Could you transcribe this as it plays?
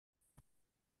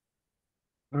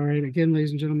All right, again,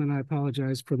 ladies and gentlemen, I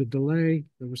apologize for the delay.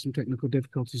 There were some technical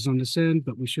difficulties on this end,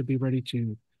 but we should be ready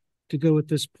to go at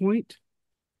this point.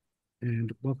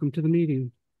 And welcome to the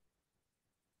meeting.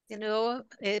 De nuevo,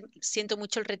 siento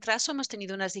mucho el retraso, hemos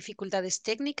tenido unas dificultades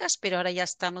técnicas, pero ahora ya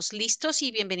estamos listos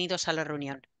y bienvenidos a la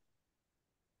reunión.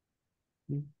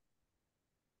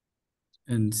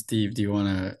 And Steve, do you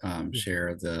want to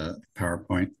share the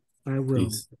PowerPoint? I will.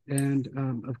 Please. And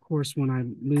of course, when I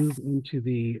move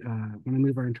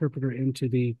our interpreter into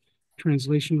the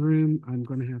translation room, I'm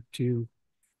going to have to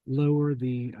lower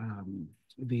the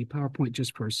PowerPoint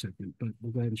just for a second, but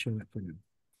we'll go ahead and show that for now.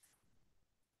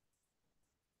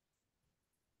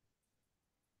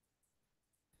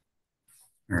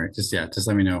 All right, just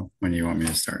let me know when you want me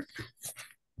to start.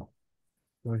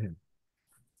 Go ahead.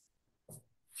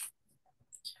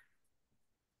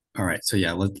 All right, so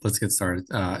yeah, let's get started.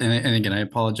 And again, I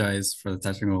apologize for the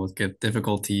technical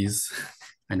difficulties.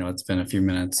 I know it's been a few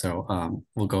minutes, so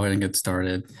we'll go ahead and get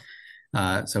started.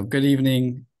 So good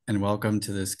evening and welcome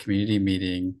to this community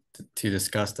meeting to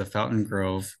discuss the Fountain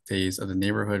Grove phase of the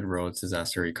Neighborhood Roads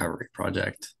Disaster Recovery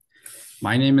Project.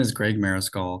 My name is Greg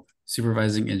Mariscal,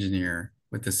 Supervising Engineer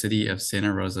with the City of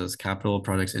Santa Rosa's Capital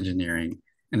Projects Engineering,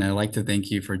 and I'd like to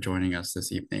thank you for joining us this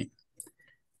evening.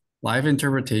 Live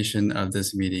interpretation of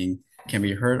this meeting can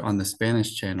be heard on the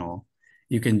Spanish channel.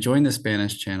 You can join the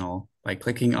Spanish channel by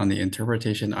clicking on the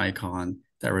interpretation icon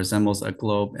that resembles a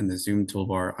globe in the Zoom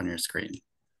toolbar on your screen.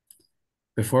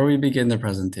 Before we begin the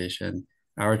presentation,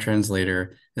 our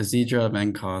translator, Isidra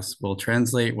Mencos, will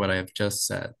translate what I have just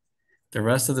said. The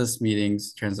rest of this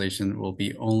meeting's translation will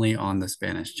be only on the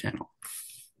Spanish channel.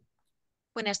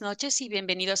 Buenas noches y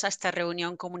bienvenidos a esta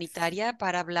reunión comunitaria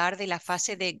para hablar de la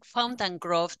fase de Fountain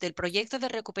Grove del proyecto de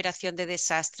recuperación de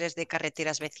desastres de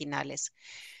carreteras vecinales.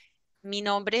 Mi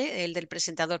nombre, el del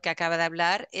presentador que acaba de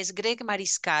hablar, es Greg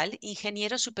Mariscal,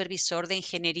 ingeniero supervisor de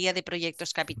Ingeniería de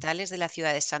Proyectos Capitales de la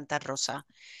ciudad de Santa Rosa.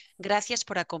 Gracias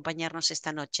por acompañarnos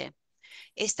esta noche.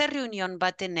 Esta reunión va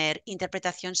a tener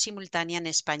interpretación simultánea en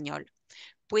español.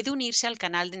 Puede unirse al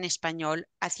canal en español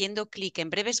haciendo clic en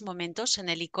breves momentos en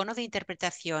el icono de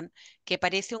interpretación que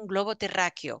parece un globo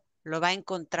terráqueo. Lo va a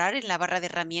encontrar en la barra de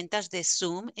herramientas de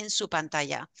Zoom en su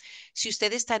pantalla. Si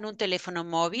usted está en un teléfono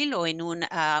móvil o en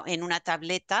una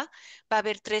tableta, va a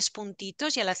ver 3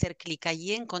 puntitos y al hacer clic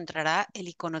allí encontrará el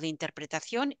icono de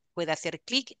interpretación. Puede hacer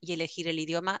clic y elegir el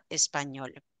idioma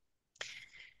español.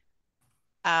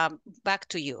 Back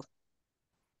to you.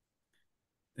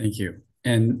 Thank you.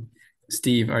 And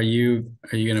Steve, are you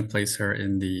going to place her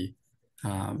in the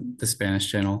Spanish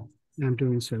channel? I'm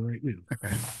doing so right now.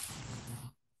 Okay.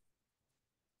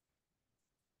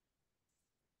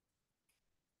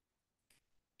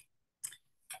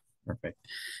 Perfect.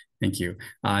 Thank you.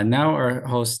 Now our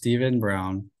host, Stephen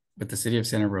Brown, with the City of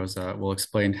Santa Rosa, will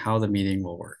explain how the meeting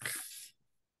will work.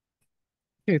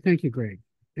 Okay, thank you, Greg.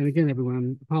 And again,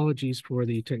 everyone, apologies for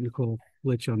the technical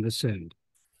glitch on this end.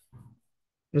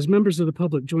 As members of the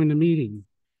public join the meeting,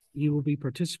 you will be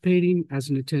participating as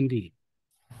an attendee.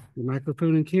 Your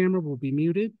microphone and camera will be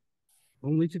muted.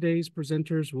 Only today's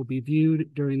presenters will be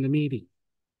viewed during the meeting.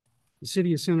 The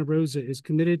City of Santa Rosa is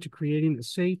committed to creating a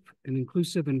safe and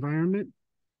inclusive environment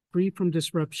free from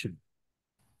disruption.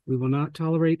 We will not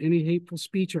tolerate any hateful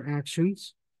speech or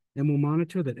actions and will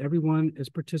monitor that everyone is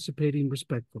participating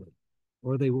respectfully,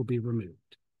 or they will be removed.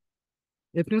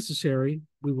 If necessary,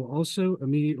 we will also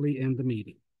immediately end the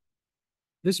meeting.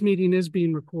 This meeting is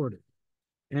being recorded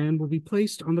and will be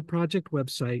placed on the project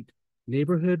website,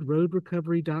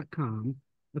 neighborhoodroadrecovery.com,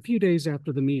 a few days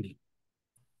after the meeting.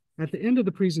 At the end of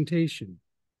the presentation,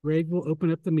 Greg will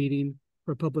open up the meeting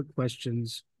for public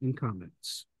questions and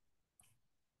comments.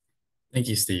 Thank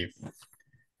you, Steve.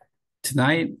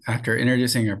 Tonight, after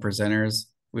introducing our presenters,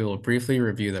 we will briefly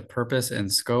review the purpose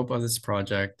and scope of this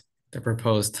project, the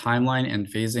proposed timeline and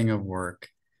phasing of work,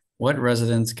 what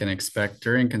residents can expect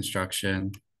during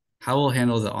construction, how we'll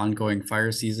handle the ongoing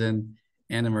fire season,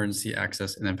 and emergency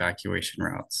access and evacuation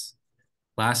routes.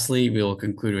 Lastly, we will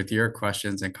conclude with your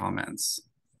questions and comments.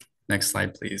 Next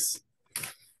slide, please.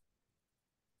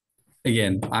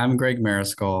 Again, I'm Greg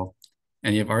Mariscal,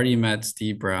 and you've already met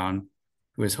Steve Brown,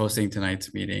 who is hosting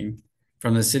tonight's meeting.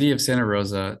 From the City of Santa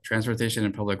Rosa, Transportation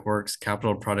and Public Works,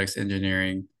 Capital Projects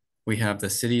Engineering, we have the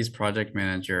city's project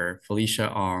manager,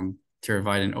 Felicia Ong, to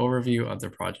provide an overview of the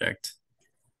project.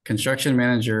 Construction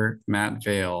manager, Matt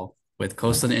Vale, with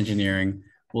Coastland Engineering,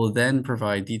 will then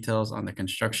provide details on the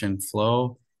construction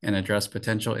flow and address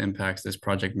potential impacts this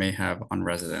project may have on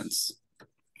residents.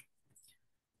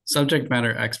 Subject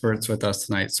matter experts with us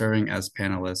tonight serving as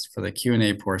panelists for the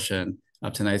Q&A portion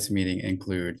of tonight's meeting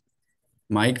include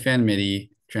Mike Van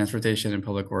Mitty, Transportation and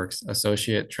Public Works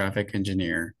Associate Traffic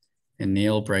Engineer, and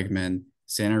Neil Bregman,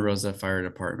 Santa Rosa Fire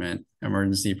Department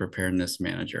Emergency Preparedness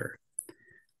Manager.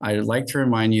 I'd like to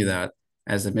remind you that,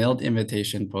 as the mailed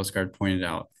invitation postcard pointed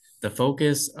out, the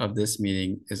focus of this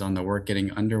meeting is on the work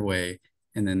getting underway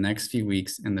in the next few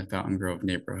weeks in the Fountain Grove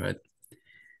neighborhood.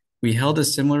 We held a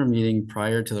similar meeting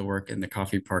prior to the work in the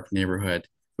Coffee Park neighborhood,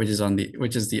 which is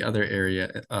the other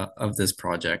area of this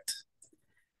project.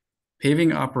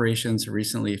 Paving operations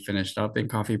recently finished up in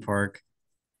Coffee Park,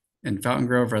 and Fountain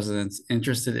Grove residents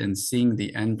interested in seeing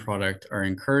the end product are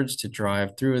encouraged to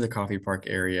drive through the Coffee Park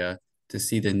area to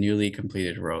see the newly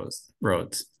completed roads.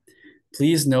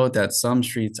 Please note that some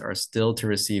streets are still to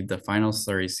receive the final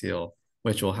slurry seal,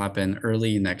 which will happen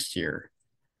early next year.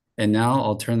 And now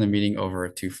I'll turn the meeting over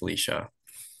to Felicia.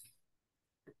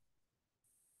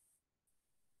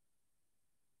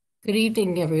 Good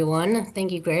evening, everyone.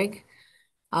 Thank you, Greg.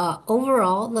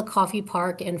 Overall, the Coffee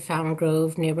Park and Fountain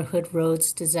Grove Neighborhood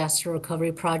Roads Disaster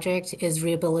Recovery Project is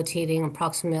rehabilitating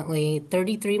approximately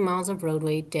 33 miles of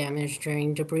roadway damage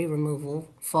during debris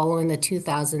removal following the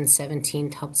 2017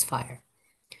 Tubbs fire.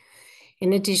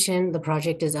 In addition, the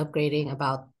project is upgrading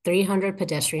about 300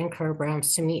 pedestrian curb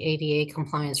ramps to meet ADA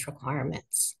compliance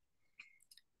requirements.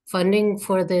 Funding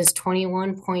for this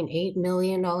 $21.8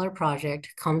 million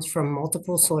project comes from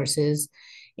multiple sources,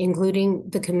 including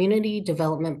the Community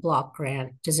Development Block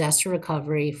Grant, Disaster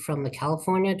Recovery from the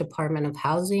California Department of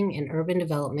Housing and Urban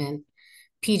Development,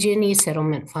 PG&E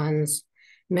Settlement Funds,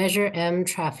 Measure M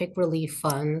Traffic Relief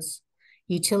Funds,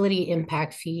 Utility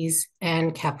Impact Fees,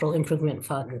 and Capital Improvement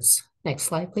Funds. Next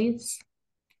slide, please.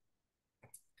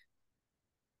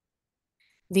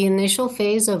 The initial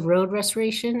phase of road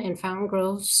restoration in Fountain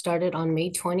Grove started on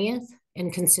May 20th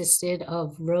and consisted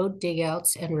of road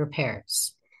digouts and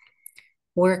repairs.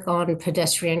 Work on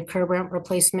pedestrian curb ramp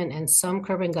replacement and some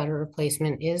curb and gutter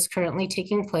replacement is currently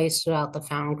taking place throughout the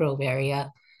Fountain Grove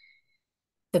area.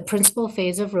 The principal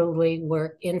phase of roadway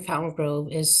work in Fountain Grove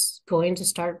is going to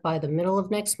start by the middle of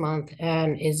next month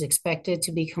and is expected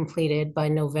to be completed by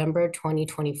November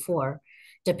 2024,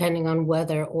 depending on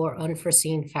weather or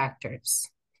unforeseen factors.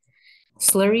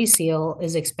 Slurry seal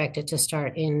is expected to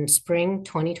start in spring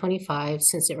 2025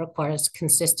 since it requires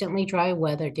consistently dry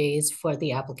weather days for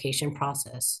the application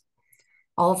process.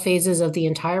 All phases of the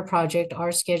entire project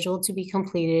are scheduled to be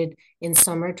completed in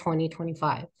summer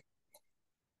 2025.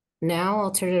 Now I'll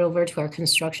turn it over to our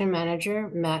construction manager,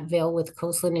 Matt Vail with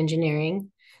Coastland Engineering,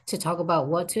 to talk about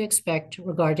what to expect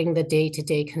regarding the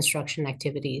day-to-day construction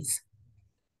activities.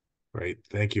 Great,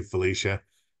 thank you, Felicia.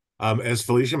 As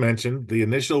Felicia mentioned, the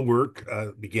initial work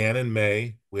began in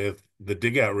May with the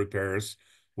dig-out repairs,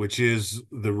 which is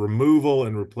the removal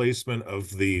and replacement of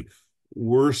the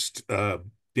worst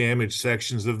damaged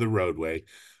sections of the roadway.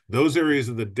 Those areas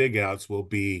of the dig-outs will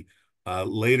be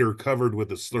later covered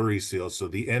with a slurry seal, so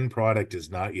the end product is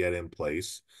not yet in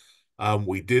place.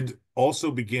 We did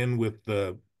also begin with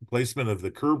the placement of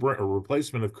the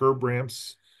replacement of curb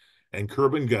ramps and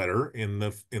curb and gutter in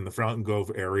the Fountain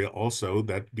Grove area. Also,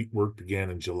 that work began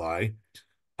in July.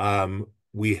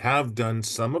 We have done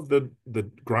some of the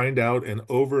grind out and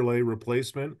overlay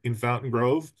replacement in Fountain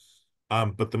Grove,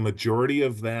 but the majority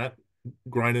of that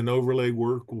grind and overlay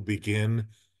work will begin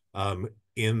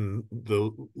in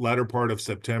the latter part of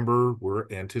September.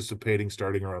 We're anticipating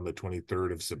starting around the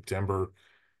 23rd of September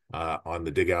on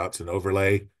the dig outs and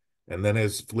overlay. And then,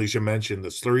 as Felicia mentioned, the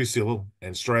slurry seal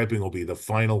and striping will be the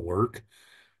final work.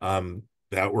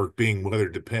 That work being weather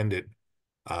dependent,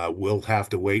 we'll have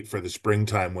to wait for the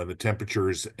springtime when the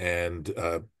temperatures and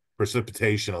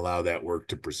precipitation allow that work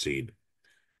to proceed.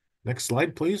 Next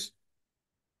slide, please.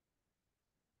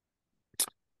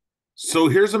 So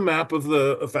here's a map of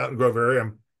the Fountain Grove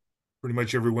area. Pretty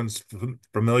much everyone's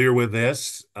familiar with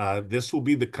this. This will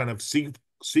be the kind of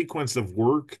sequence of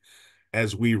work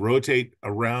as we rotate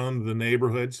around the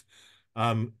neighborhoods.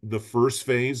 The first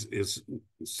phase is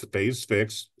phase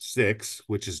 6,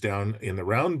 which is down in the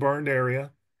Round Barn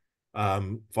area,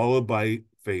 followed by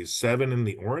phase 7 in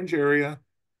the Orange area.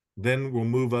 Then we'll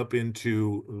move up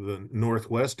into the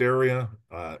Northwest area,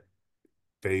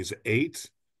 phase 8,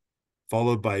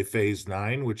 followed by phase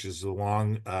 9, which is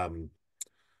along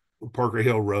Parker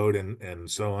Hill Road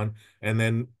and so on. And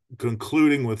then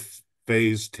concluding with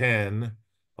phase 10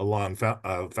 along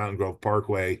Fountain Grove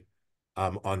Parkway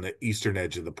on the eastern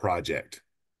edge of the project.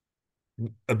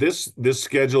 This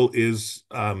schedule is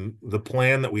the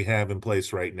plan that we have in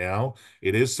place right now.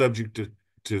 It is subject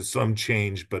to some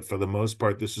change, but for the most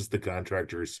part, this is the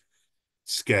contractor's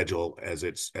schedule as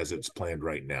it's planned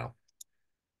right now.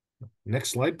 Next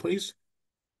slide, please.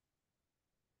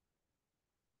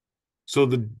 So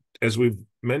as we've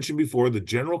mentioned before, the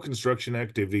general construction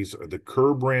activities are the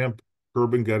curb ramp,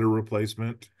 curb and gutter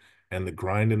replacement, and the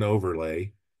grind and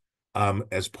overlay.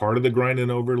 As part of the grind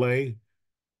and overlay,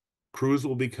 crews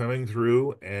will be coming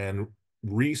through and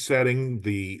resetting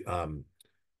the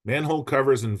manhole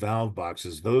covers and valve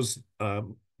boxes. Those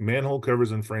manhole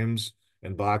covers and frames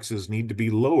and boxes need to be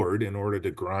lowered in order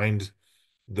to grind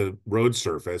the road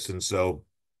surface. And so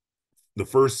the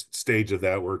first stage of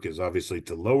that work is obviously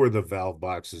to lower the valve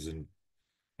boxes,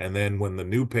 and then when the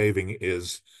new paving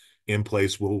is in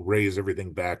place, we'll raise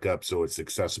everything back up so it's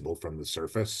accessible from the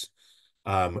surface.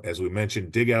 As we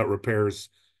mentioned, dig out repairs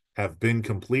have been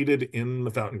completed in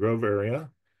the Fountain Grove area.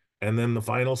 And then the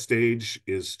final stage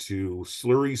is to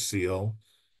slurry seal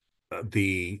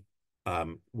the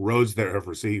roads that have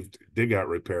received dig out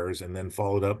repairs, and then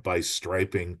followed up by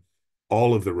striping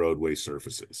all of the roadway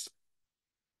surfaces.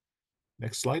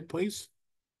 Next slide, please.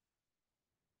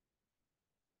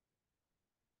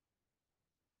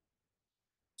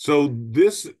 So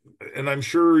this, and I'm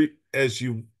sure as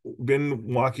you've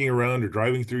been walking around or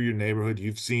driving through your neighborhood,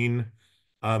 you've seen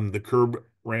the curb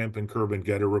ramp and curb and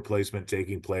gutter replacement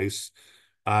taking place.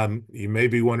 You may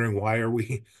be wondering, why are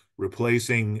we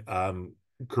replacing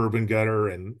curb and gutter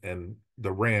and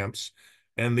the ramps?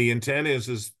 And the intent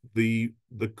is the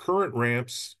current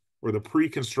ramps, or the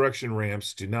pre-construction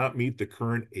ramps, do not meet the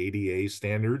current ADA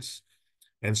standards.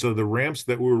 And so the ramps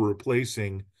that we're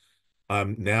replacing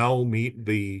now meet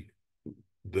the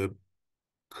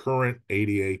current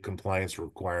ADA compliance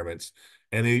requirements.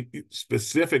 And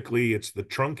specifically, it's the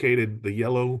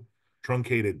yellow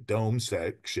truncated dome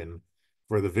section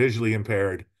for the visually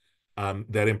impaired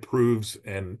that improves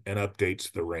and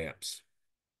updates the ramps.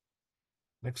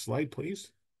 Next slide,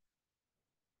 please.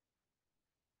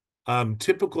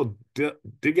 Typical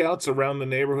dig outs around the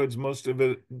neighborhoods. Most of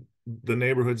the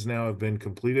neighborhoods now have been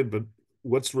completed, but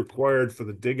what's required for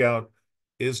the dig out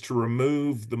is to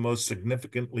remove the most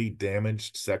significantly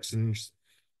damaged sections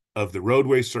of the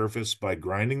roadway surface by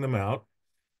grinding them out,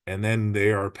 and then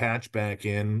they are patched back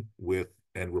in with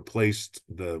and replaced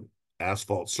the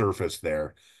asphalt surface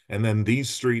there. And then these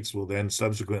streets will then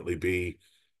subsequently be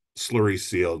slurry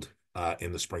sealed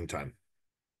in the springtime.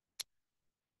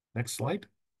 Next slide.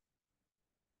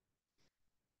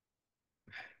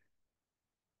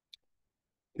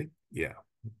 Yeah,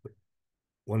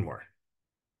 one more.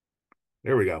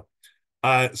 There we go.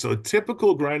 So a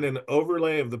typical grind and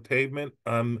overlay of the pavement.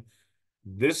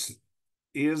 This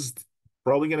is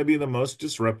probably going to be the most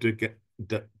disruptive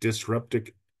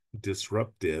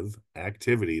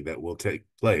activity that will take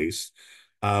place.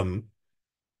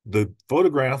 The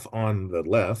photograph on the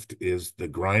left is the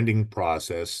grinding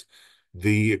process.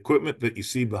 The equipment that you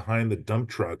see behind the dump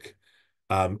truck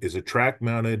is a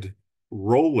track-mounted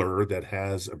roller that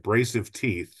has abrasive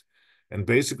teeth. And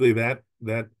basically that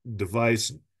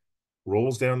device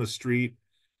rolls down the street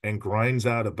and grinds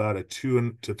out about a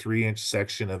 2 to 3 inch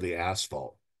section of the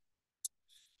asphalt.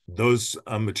 Those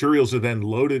materials are then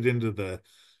loaded into the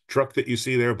truck that you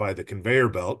see there by the conveyor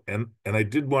belt. And I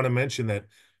did want to mention that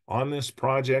on this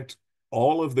project,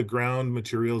 all of the ground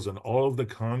materials and all of the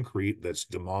concrete that's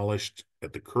demolished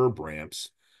at the curb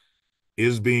ramps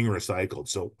is being recycled.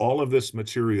 So all of this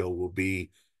material will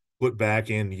be put back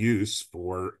in use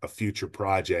for a future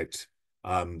project.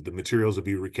 The materials will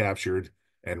be recaptured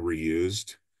and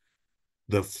reused.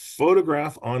 The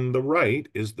photograph on the right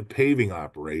is the paving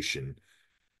operation.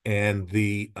 And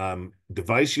the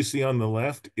device you see on the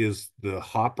left is the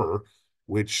hopper,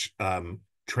 which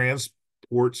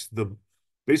transports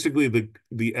basically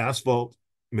the asphalt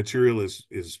material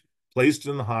is placed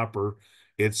in the hopper.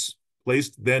 It's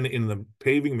placed then in the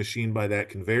paving machine by that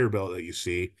conveyor belt that you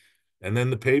see. And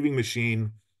then the paving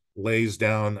machine lays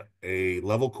down a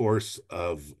level course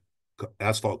of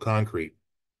asphalt concrete.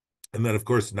 And then, of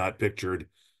course, not pictured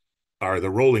are the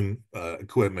rolling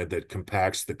equipment that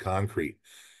compacts the concrete.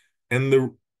 And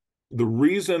the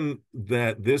reason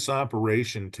that this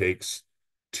operation takes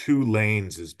 2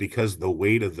 lanes is because the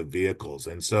weight of the vehicles.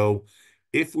 And so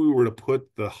if we were to put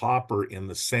the hopper in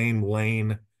the same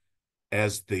lane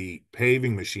as the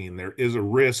paving machine, there is a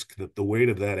risk that the weight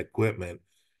of that equipment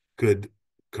could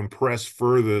compress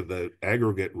further the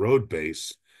aggregate road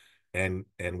base and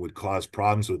would cause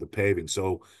problems with the paving.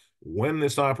 So when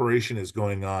this operation is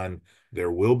going on,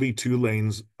 there will be 2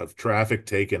 lanes of traffic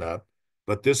taken up,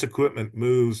 but this equipment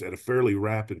moves at a fairly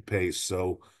rapid pace.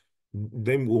 So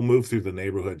they will move through the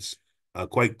neighborhoods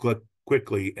quite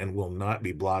quickly and will not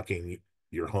be blocking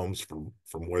your homes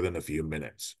for more than a few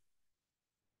minutes.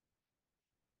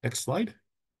 Next slide.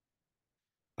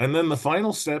 And then the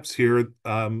final steps here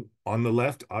on the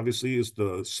left, obviously, is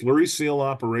the slurry seal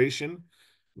operation.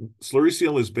 Slurry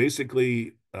seal is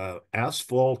basically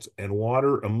asphalt and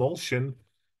water emulsion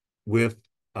with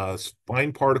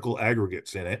fine particle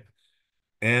aggregates in it.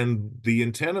 And the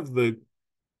intent of the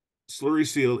slurry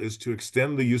seal is to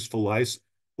extend the useful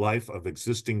life of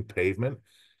existing pavement.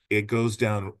 It goes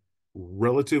down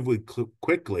relatively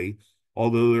quickly,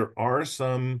 although there are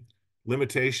some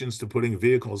limitations to putting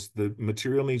vehicles. The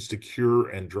material needs to cure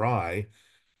and dry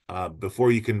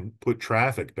before you can put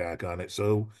traffic back on it.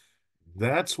 So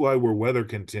that's why we're weather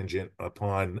contingent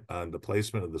upon the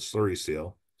placement of the slurry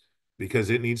seal, because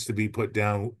it needs to be put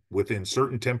down within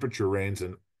certain temperature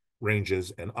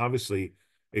ranges, and obviously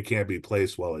it can't be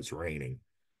placed while it's raining.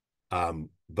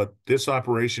 But this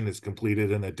operation is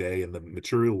completed in a day, and the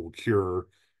material will cure,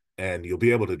 and you'll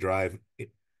be able to drive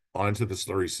onto the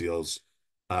slurry seals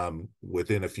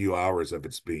within a few hours of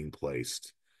its being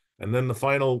placed. And then the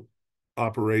final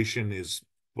operation is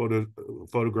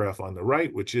photograph on the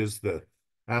right, which is the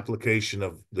application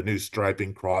of the new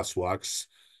striping, crosswalks,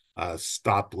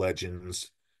 stop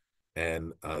legends,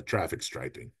 and traffic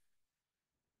striping.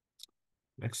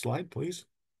 Next slide, please.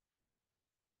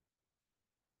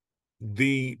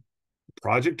 The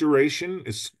project duration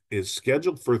is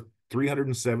scheduled for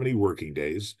 370 working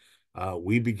days.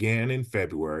 We began in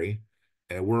February,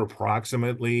 and we're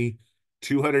approximately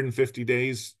 250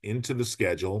 days into the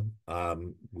schedule.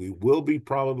 We will be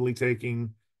probably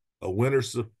taking a winter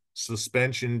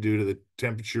suspension due to the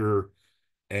temperature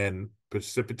and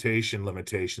precipitation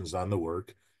limitations on the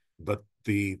work, but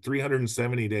the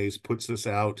 370 days puts us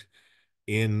out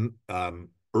in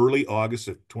early August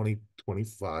of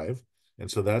 2025. And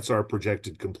so that's our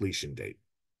projected completion date.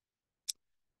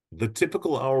 The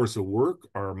typical hours of work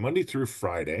are Monday through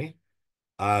Friday.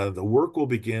 The work will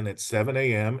begin at 7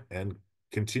 a.m. and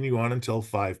continue on until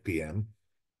 5 p.m.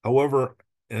 However,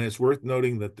 and it's worth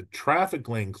noting that the traffic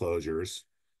lane closures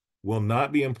will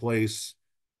not be in place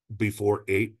before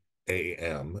 8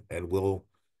 a.m. and we'll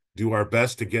do our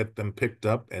best to get them picked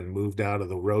up and moved out of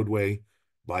the roadway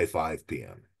by 5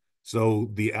 p.m. So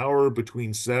the hour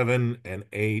between 7 and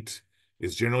 8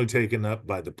 is generally taken up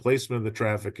by the placement of the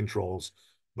traffic controls,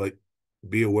 but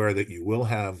be aware that you will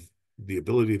have the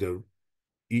ability to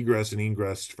egress and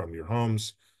ingress from your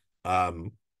homes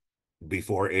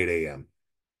before 8 a.m.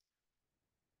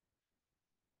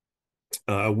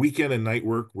 Weekend and night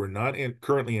work, we're not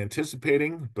currently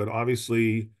anticipating, but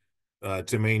obviously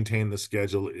to maintain the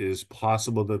schedule, it is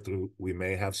possible that we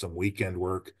may have some weekend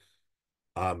work.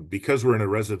 Because we're in a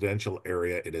residential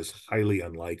area, it is highly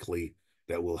unlikely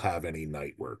that we'll have any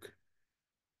night work.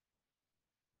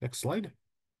 Next slide.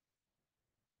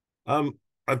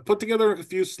 I've put together a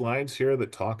few slides here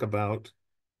that talk about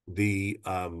the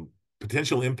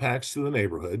potential impacts to the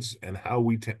neighborhoods and how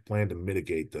we plan to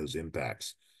mitigate those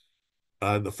impacts.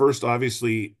 The first,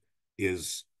 obviously,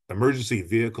 is emergency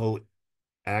vehicle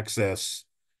access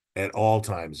at all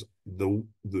times.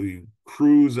 The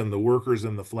crews and the workers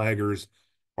and the flaggers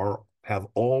have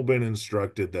all been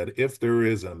instructed that if there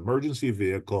is an emergency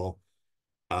vehicle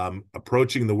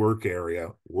approaching the work area,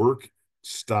 work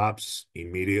stops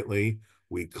immediately.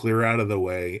 We clear out of the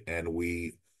way and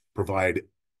we provide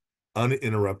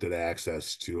uninterrupted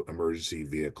access to emergency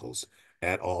vehicles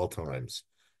at all times.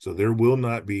 So there will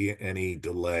not be any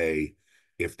delay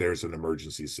if there's an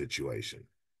emergency situation.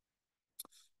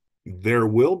 There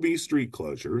will be street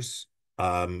closures.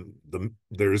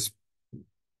 There's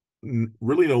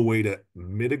really no way to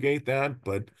mitigate that,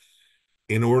 but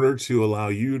in order to allow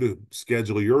you to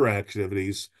schedule your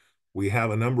activities, we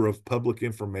have a number of public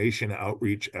information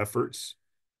outreach efforts,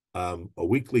 a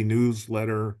weekly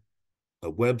newsletter,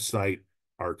 a website.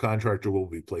 Our contractor will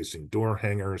be placing door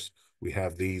hangers. We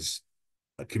have these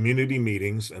community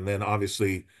meetings, and then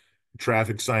obviously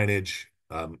traffic signage,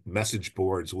 message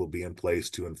boards will be in place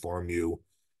to inform you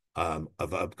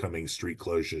of upcoming street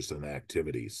closures and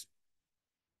activities.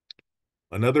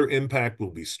 Another impact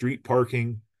will be street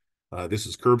parking. This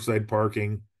is curbside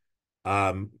parking.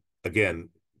 Again,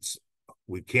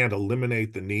 we can't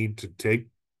eliminate the need to take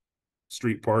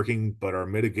street parking, but our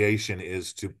mitigation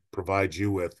is to provide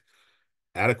you with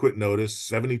adequate notice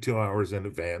 72 hours in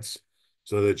advance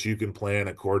so that you can plan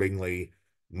accordingly,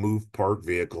 move parked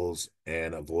vehicles,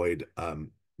 and avoid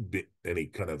any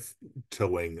kind of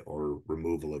towing or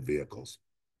removal of vehicles.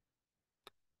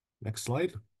 Next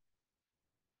slide.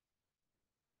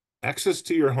 Access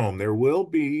to your home. There will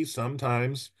be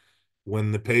sometimes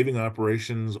when the paving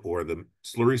operations or the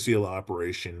slurry seal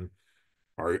operation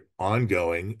are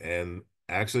ongoing and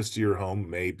access to your home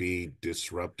may be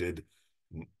disrupted.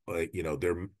 You know,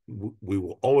 we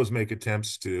will always make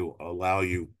attempts to allow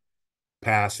you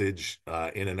passage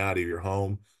in and out of your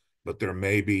home, but there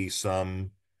may be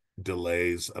some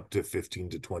delays up to 15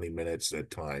 to 20 minutes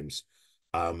at times.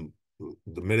 The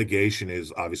mitigation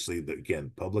is obviously,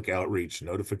 again, public outreach,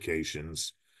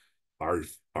 notifications,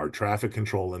 our traffic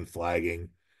control and flagging.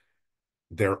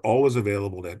 They're always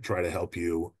available to try to help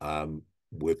you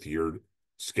with your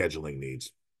scheduling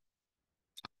needs.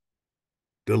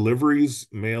 Deliveries,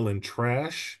 mail, and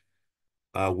trash.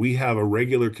 We have a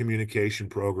regular communication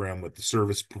program with the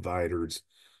service providers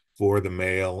for the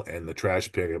mail and the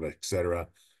trash pickup, etc.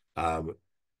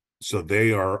 So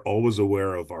they are always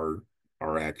aware of our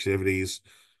activities.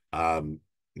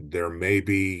 There may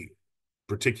be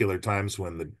particular times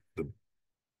when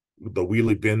the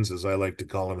wheelie bins, as I like to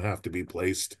call them, have to be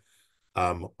placed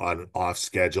on off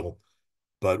schedule,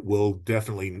 but we'll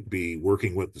definitely be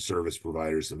working with the service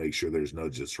providers to make sure there's no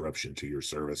disruption to your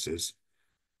services.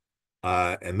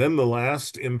 And then the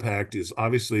last impact is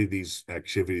obviously these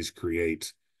activities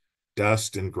create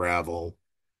dust and gravel.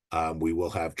 We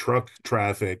will have truck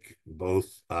traffic,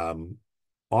 both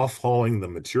off-hauling the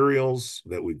materials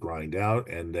that we grind out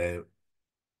and then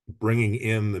bringing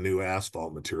in the new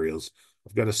asphalt materials.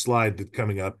 I've got a slide that's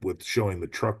coming up with showing the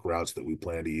truck routes that we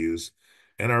plan to use.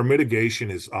 And our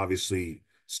mitigation is obviously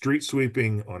street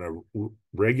sweeping on a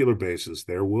regular basis.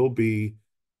 There will be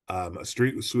a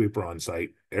street sweeper on site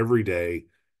every day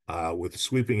with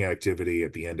sweeping activity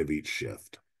at the end of each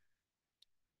shift.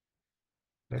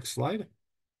 Next slide.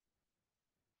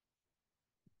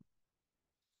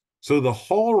 So the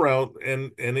haul route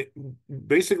and it,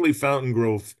 basically Fountain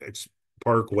Grove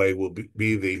Parkway will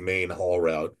be the main haul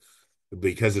route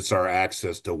because it's our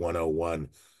access to 101.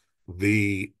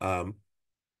 The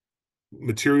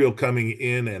material coming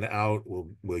in and out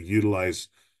will utilize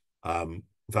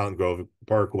Fountain Grove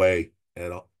Parkway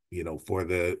and for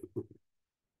the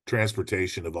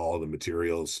transportation of all the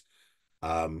materials.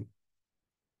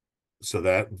 So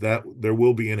that there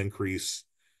will be an increase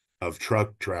of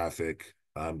truck traffic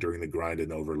during the grind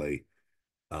and overlay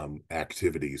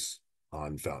activities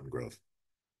on Fountain Grove.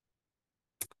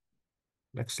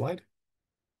 Next slide.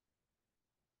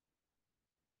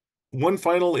 One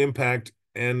final impact,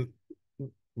 and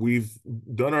we've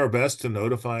done our best to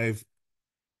notify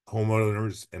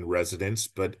homeowners and residents,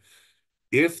 but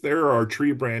if there are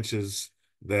tree branches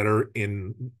that are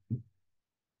in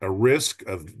a risk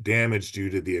of damage due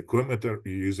to the equipment that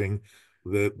you're using,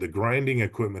 the grinding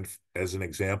equipment, as an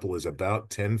example, is about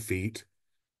 10 feet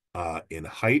in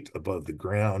height above the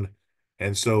ground.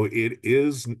 And so it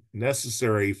is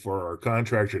necessary for our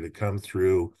contractor to come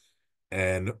through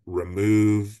and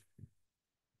remove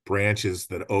branches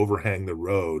that overhang the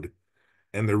road.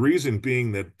 And the reason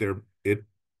being that it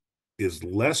is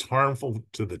less harmful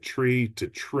to the tree to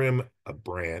trim a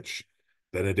branch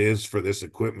than it is for this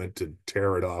equipment to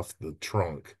tear it off the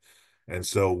trunk. And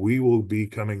so we will be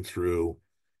coming through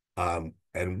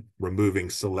and removing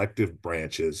selective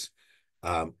branches.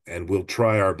 And we'll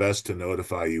try our best to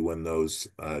notify you when those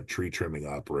tree trimming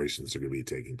operations are going to be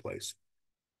taking place.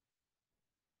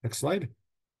 Next slide.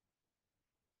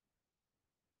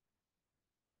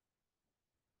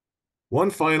 One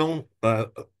final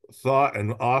thought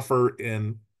and offer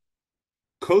in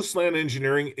Coastland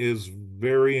Engineering is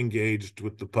very engaged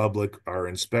with the public. Our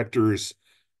inspectors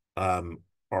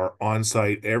are on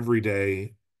site every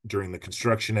day during the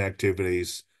construction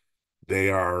activities. They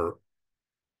are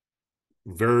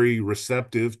very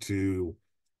receptive to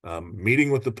meeting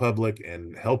with the public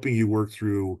and helping you work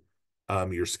through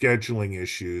your scheduling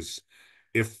issues.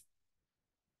 If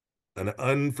an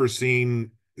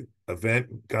unforeseen event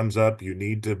comes up, you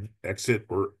need to exit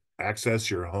or access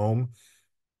your home,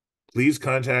 please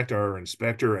contact our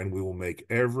inspector and we will make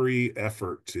every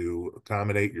effort to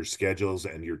accommodate your schedules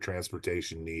and your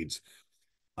transportation needs.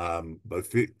 But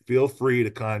feel free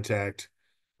to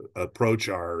approach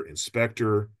our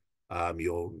inspector.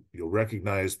 You'll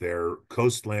recognize their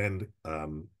Coastland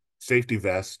safety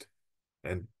vest.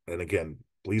 And again,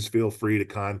 please feel free to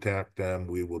contact them.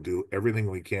 We will do everything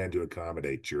we can to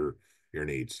accommodate your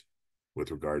needs with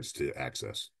regards to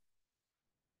access.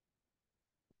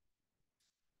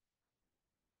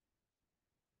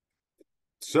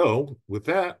 So with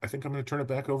that, I think I'm going to turn it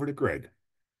back over to Greg.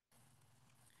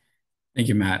 Thank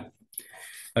you, Matt.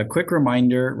 A quick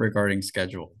reminder regarding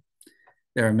schedule.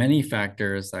 There are many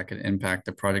factors that could impact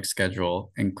the project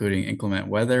schedule, including inclement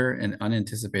weather and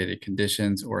unanticipated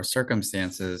conditions or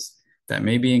circumstances that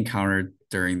may be encountered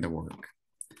during the work.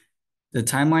 The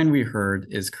timeline we heard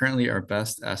is currently our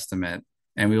best estimate,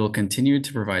 and we will continue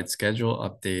to provide schedule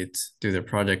updates through the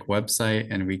project website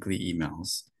and weekly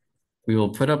emails. We will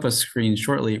put up a screen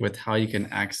shortly with how you can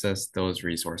access those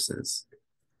resources.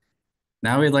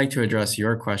 Now we'd like to address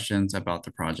your questions about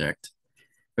the project.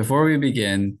 Before we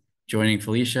begin, Joining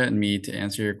Felicia and me to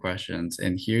answer your questions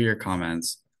and hear your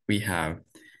comments, we have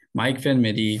Mike Van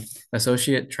Mitty,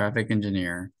 Associate Traffic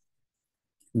Engineer,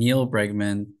 Neil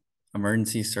Bregman,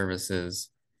 Emergency Services,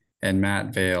 and Matt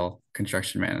Vale,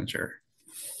 Construction Manager.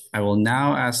 I will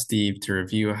now ask Steve to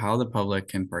review how the public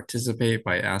can participate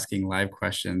by asking live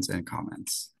questions and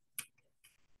comments.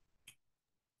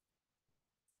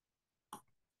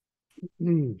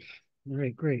 All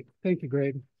right, great. Thank you,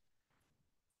 Greg.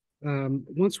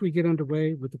 Once we get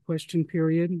underway with the question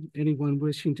period, anyone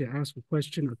wishing to ask a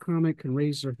question or comment can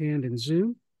raise their hand in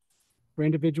Zoom. For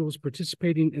individuals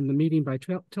participating in the meeting by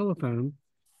telephone,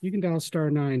 you can dial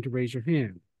 *9 to raise your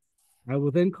hand. I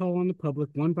will then call on the public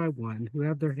one by one who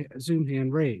have their Zoom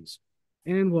hand raised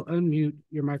and will unmute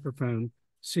your microphone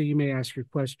so you may ask your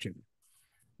question.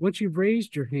 Once you've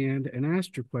raised your hand and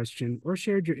asked your question or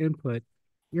shared your input,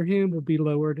 your hand will be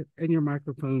lowered and your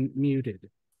microphone muted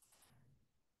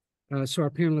so our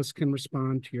panelists can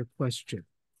respond to your question.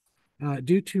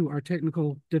 Due to our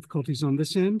technical difficulties on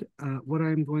this end, what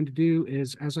I'm going to do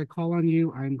is, as I call on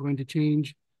you, I'm going to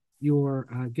change your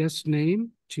guest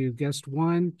name to guest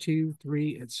 1, 2,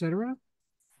 3, etc.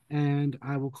 And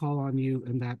I will call on you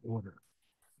in that order.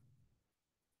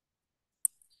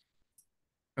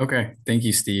 Okay, thank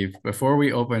you, Steve. Before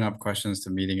we open up questions to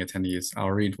meeting attendees,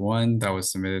 I'll read one that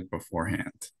was submitted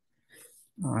beforehand.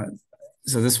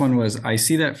 So this one was, I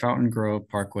see that Fountain Grove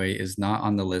Parkway is not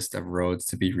on the list of roads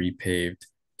to be repaved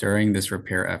during this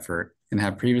repair effort and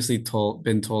have previously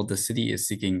been told the city is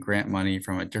seeking grant money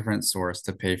from a different source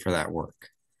to pay for that work.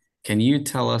 Can you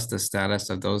tell us the status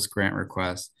of those grant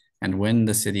requests and when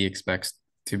the city expects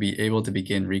to be able to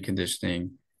begin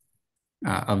reconditioning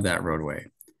of that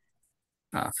roadway?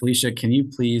 Felicia, can you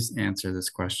please answer this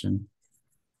question?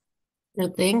 Sure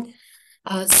thing.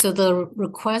 So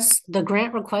the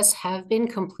grant requests have been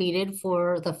completed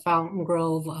for the Fountain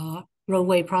Grove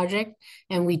roadway project,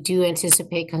 and we do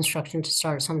anticipate construction to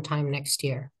start sometime next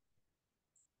year.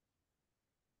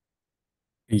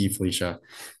 Thank you, Felicia.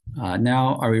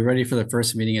 Now, are we ready for the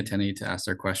first meeting attendee to ask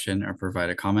their question or provide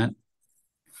a comment?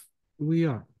 We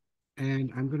are.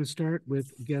 And I'm going to start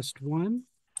with guest 1.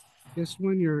 Guest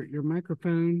 1, your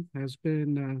microphone has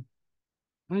been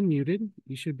unmuted.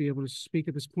 You should be able to speak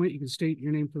at this point. You can state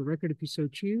your name for the record if you so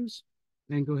choose,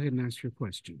 and go ahead and ask your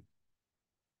question.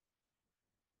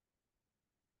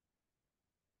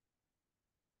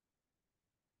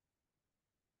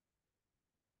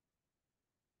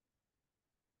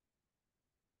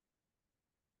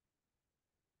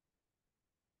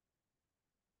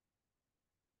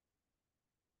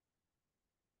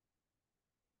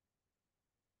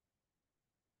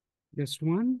 Guest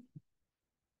 1,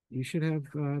 you should have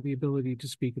the ability to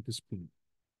speak at this point.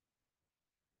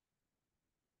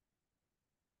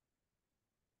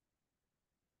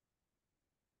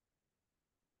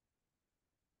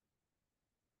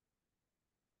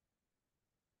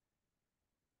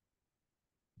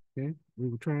 Okay, we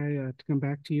will try to come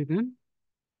back to you then.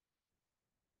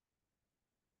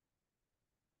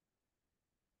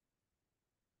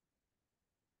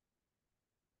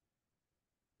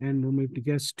 And we'll move to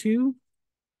guest 2.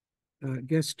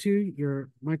 Guest 2, your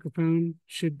microphone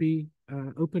should be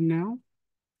open now.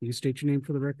 You can state your name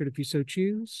for the record if you so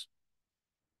choose,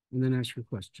 and then ask your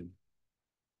question.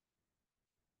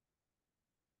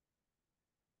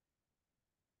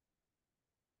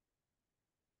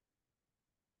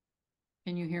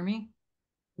 Can you hear me?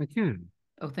 I can.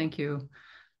 Oh, thank you.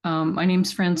 My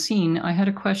name's Francine. I had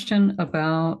a question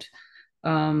about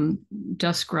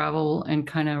dust, gravel, and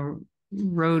kind of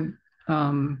road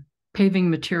paving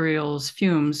materials,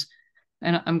 fumes.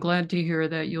 And I'm glad to hear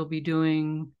that you'll be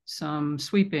doing some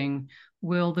sweeping.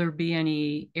 Will there be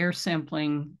any air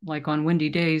sampling, like on windy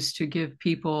days, to give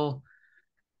people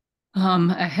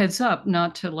a heads up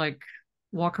not to like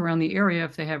walk around the area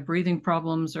if they have breathing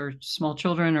problems or small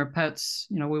children or pets?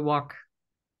 You know,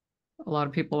 a lot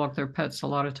of people walk their pets a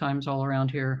lot of times all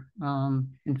around here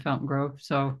in Fountain Grove.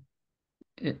 So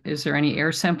is there any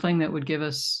air sampling that would give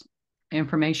us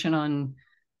information on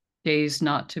days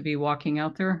not to be walking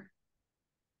out there?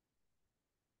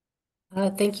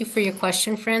 Thank you for your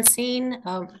question, Francine.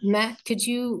 Matt, could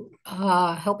you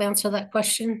help answer that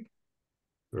question?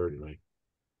 Certainly.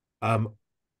 There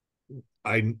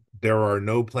are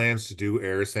no plans to do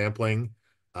air sampling,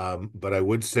 but I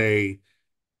would say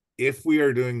if we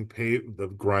are doing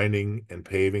the grinding and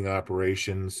paving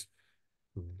operations,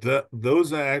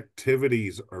 those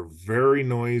activities are very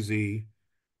noisy.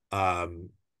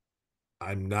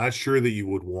 I'm not sure that you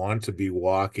would want to be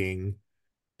walking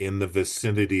in the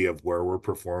vicinity of where we're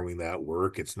performing that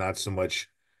work. It's not so much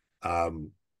the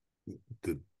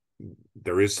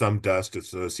there is some dust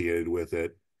associated with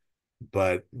it,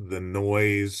 but the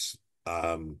noise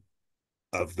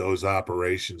of those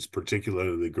operations,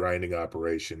 particularly the grinding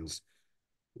operations,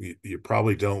 you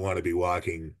probably don't want to be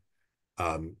walking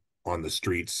on the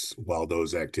streets while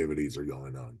those activities are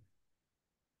going on.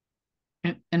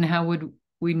 And how would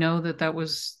we know that that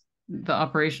was the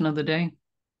operation of the day?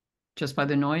 Just by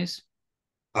the noise?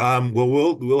 Well,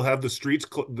 we'll have the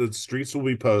streets will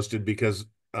be posted because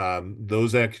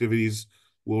those activities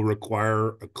will require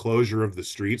a closure of the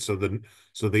street. So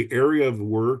the area of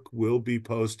work will be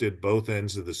posted both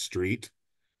ends of the street.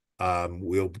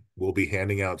 We'll be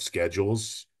handing out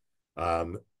schedules,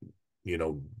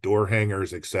 door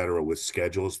hangers, etc., with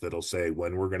schedules that'll say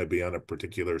when we're going to be on a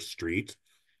particular street.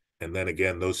 And then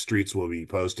again, those streets will be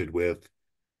posted with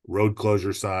road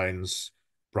closure signs,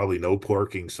 probably no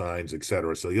parking signs,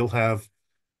 etc. So you'll have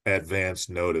advance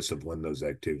notice of when those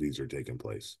activities are taking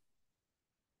place.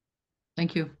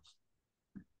 Thank you.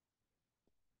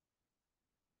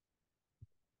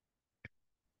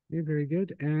 Okay, very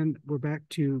good. And we're back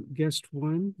to guest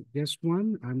one. Guest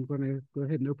one, I'm going to go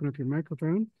ahead and open up your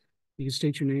microphone. You can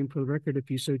state your name for the record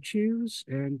if you so choose,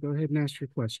 and go ahead and ask your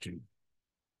question.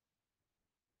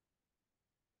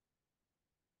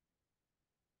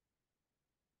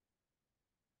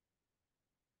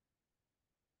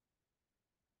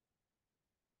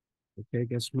 Okay,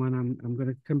 guest one, I'm going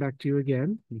to come back to you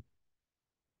again.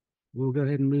 We'll go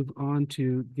ahead and move on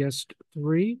to guest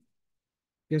three.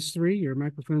 Guest three, your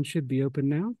microphone should be open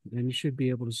now, and you should be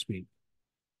able to speak.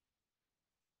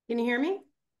 Can you hear me?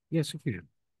 Yes, you can.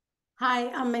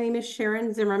 Hi, my name is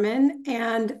Sharon Zimmerman,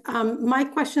 and my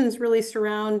questions really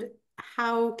surround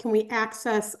how can we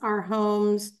access our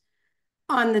homes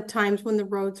on the times when the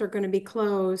roads are going to be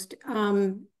closed,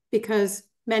 because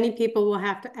many people will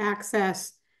have to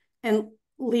access and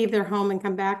leave their home and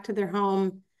come back to their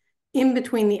home in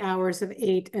between the hours of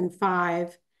 8 and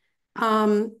 5.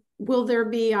 Will there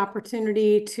be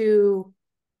opportunity to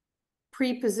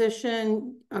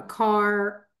pre-position a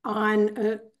car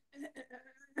on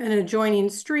an adjoining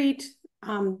street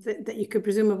that you could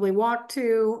presumably walk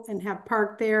to and have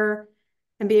parked there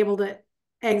and be able to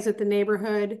exit the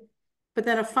neighborhood? But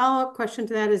then a follow-up question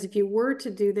to that is, if you were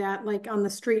to do that, like on the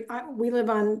street, I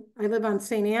live on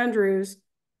St. Andrews,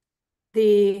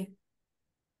 the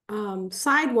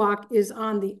sidewalk is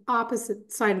on the opposite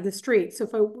side of the street. So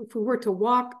if we were to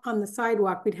walk on the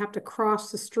sidewalk, we'd have to cross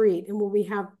the street. And will we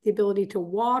have the ability to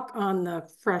walk on the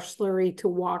fresh slurry to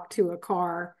walk to a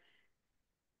car?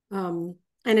 And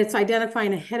it's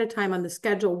identifying ahead of time on the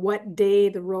schedule what day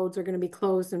the roads are going to be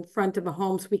closed in front of a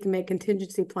home so we can make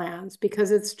contingency plans,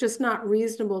 because it's just not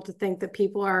reasonable to think that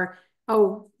people are,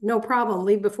 oh, no problem,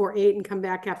 leave before 8 and come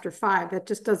back after 5. That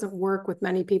just doesn't work with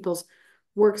many people's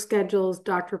work schedules,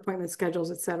 doctor appointment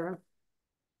schedules, etc.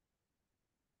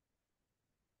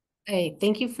 Hey,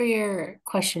 thank you for your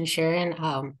question,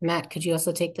 Sharon. Matt, could you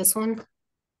also take this one?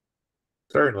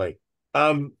 Certainly.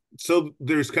 So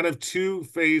there's kind of two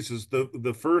phases.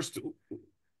 The first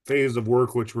phase of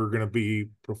work, which we're going to be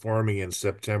performing in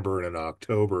September and in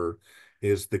October,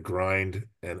 is the grind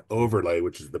and overlay,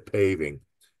 which is the paving.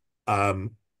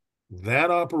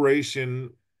 That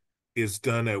operation is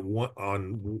done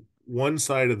on one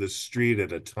side of the street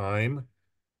at a time.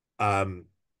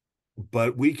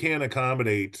 But we can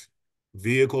accommodate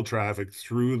vehicle traffic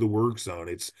through the work zone.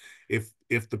 It's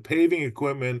if the paving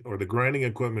equipment or the grinding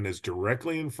equipment is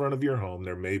directly in front of your home,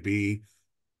 there may be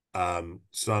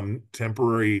some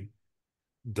temporary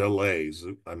delays.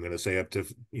 I'm going to say up to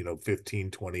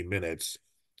 15, 20 minutes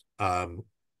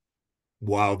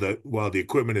while the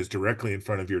equipment is directly in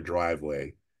front of your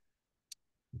driveway.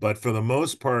 But for the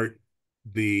most part,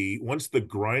 once the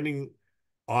grinding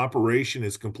operation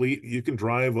is complete, you can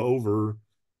drive over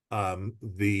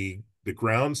the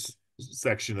grounds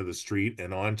section of the street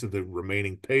and onto the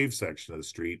remaining paved section of the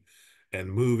street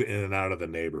and move in and out of the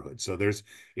neighborhood. So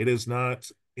it is not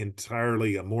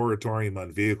entirely a moratorium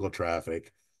on vehicle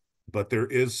traffic, but there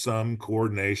is some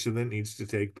coordination that needs to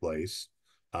take place.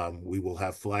 We will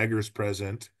have flaggers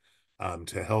present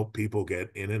to help people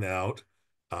get in and out.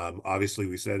 Obviously,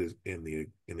 we said in the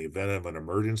event of an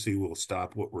emergency, we'll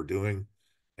stop what we're doing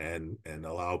and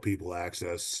allow people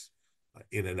access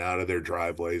in and out of their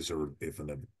driveways, or if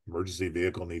an emergency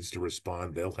vehicle needs to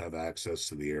respond, they'll have access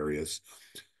to the areas.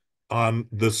 The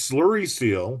slurry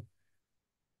seal,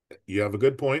 you have a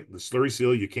good point. The slurry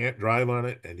seal, you can't drive on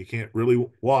it and you can't really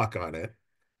walk on it,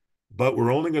 but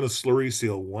we're only going to slurry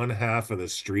seal one half of the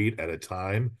street at a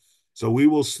time. So we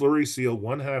will slurry seal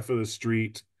one half of the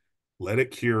street, let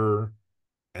it cure,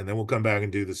 and then we'll come back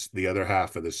and do the other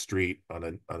half of the street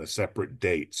on a separate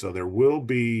date. So there will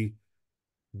be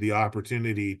the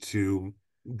opportunity to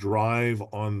drive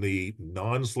on the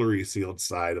non-slurry sealed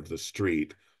side of the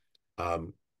street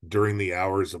during the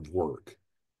hours of work.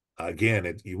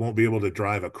 Again, you won't be able to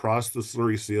drive across the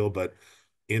slurry seal, but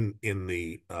in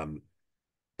the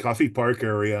Coffee Park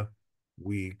area,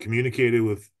 we communicated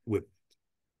with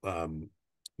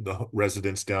the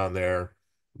residents down there.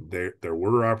 There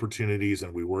were opportunities,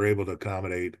 and we were able to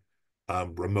accommodate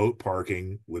remote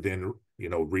parking within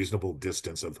reasonable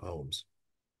distance of homes.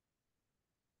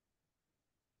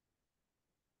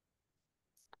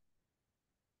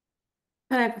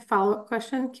 And I have a follow-up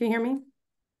question. Can you hear me?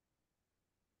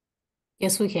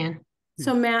 Yes, we can.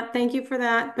 So Matt, thank you for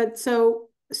that. But so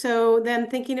then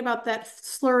thinking about that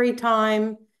slurry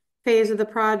time phase of the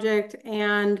project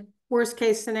and worst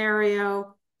case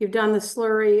scenario, you've done the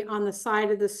slurry on the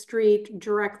side of the street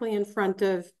directly in front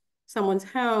of someone's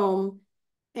home.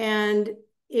 And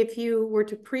if you were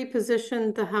to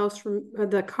pre-position the house from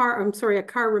a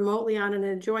car remotely on an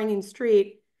adjoining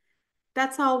street,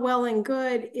 that's all well and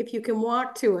good if you can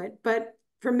walk to it. But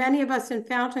for many of us in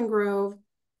Fountain Grove,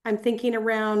 I'm thinking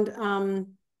around,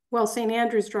 St.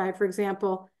 Andrews Drive, for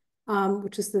example,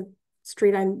 which is the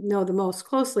street I know the most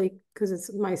closely because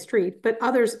it's my street, but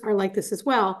others are like this as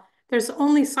well. There's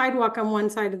only sidewalk on one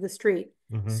side of the street.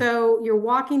 So you're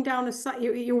walking down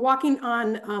you're walking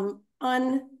on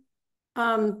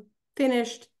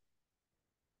unfinished,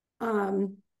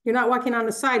 you're not walking on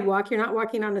a sidewalk, you're not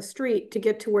walking on a street to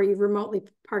get to where you've remotely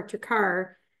parked your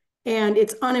car, and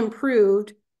it's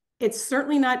unimproved. It's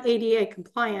certainly not ADA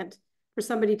compliant for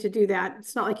somebody to do that.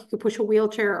 It's not like you could push a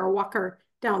wheelchair or a walker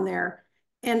down there.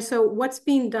 And so what's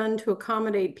being done to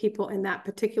accommodate people in that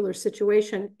particular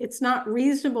situation? It's not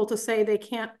reasonable to say they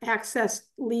can't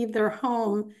leave their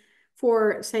home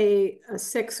for, say, a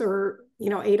 6 or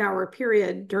 8 hour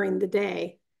period during the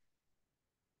day.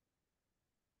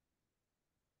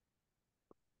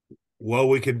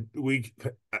 Well,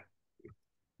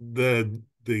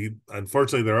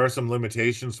 unfortunately there are some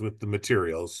limitations with the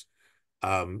materials.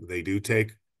 They do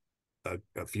take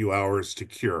a few hours to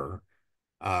cure.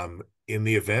 In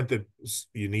the event that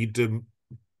you need to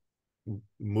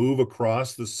move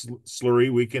across the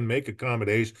slurry, we can make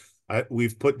accommodation.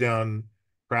 We've put down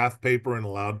craft paper and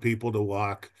allowed people to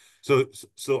walk. So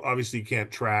obviously you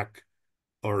can't track,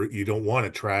 or you don't want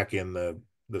to track in the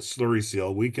slurry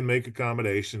seal. We can make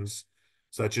accommodations,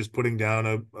 such as putting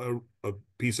down a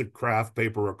piece of craft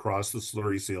paper across the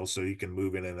slurry seal so you can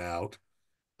move in and out.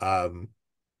 And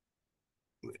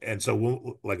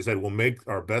so like I said, we'll make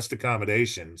our best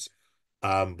accommodations,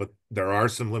 but there are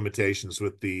some limitations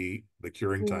with the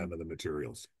curing time of the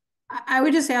materials. I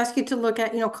would just ask you to look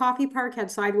at, Coffee Park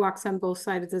had sidewalks on both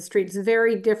sides of the street. It's a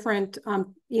very different,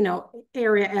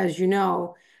 area, as you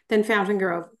know, than Fountain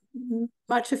Grove.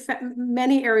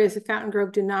 Many areas of Fountain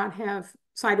Grove do not have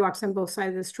sidewalks on both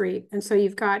sides of the street. And so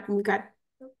we've got,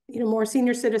 more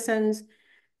senior citizens.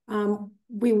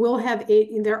 We will have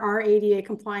there are ADA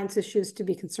compliance issues to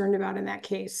be concerned about in that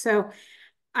case. So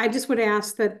I just would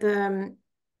ask that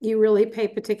you really pay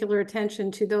particular attention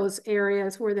to those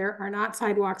areas where there are not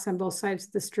sidewalks on both sides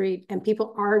of the street and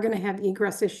people are going to have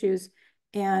egress issues.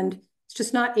 And it's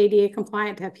just not ADA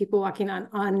compliant to have people walking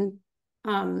on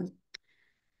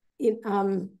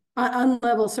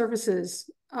unlevel surfaces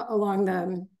along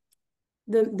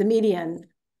the median.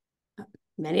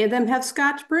 Many of them have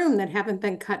Scotch broom that haven't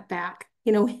been cut back.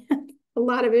 A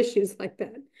lot of issues like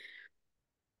that.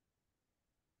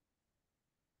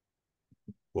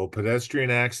 Well,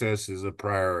 pedestrian access is a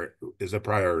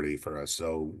priority for us.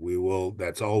 So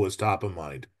that's always top of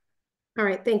mind. All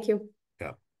right, thank you.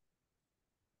 Yeah.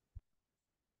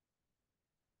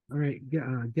 All right,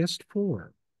 guest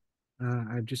 4.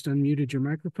 I've just unmuted your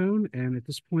microphone, and at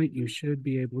this point, you should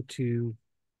be able to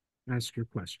ask your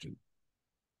question.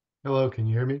 Hello, can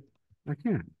you hear me? I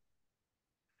can.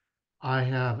 I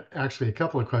have actually a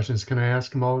couple of questions. Can I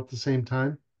ask them all at the same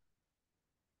time?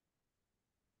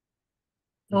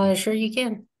 Sure you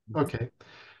can. Okay.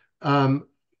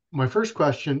 My first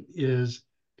question is,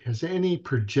 has any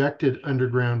projected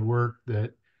underground work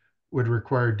that would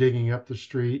require digging up the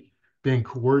street been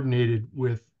coordinated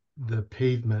with the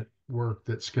pavement work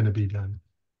that's going to be done?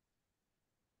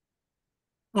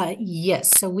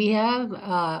 Yes, so we have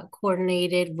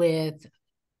coordinated with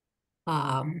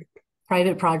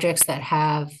private projects that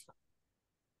have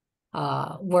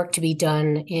work to be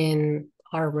done in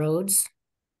our roads.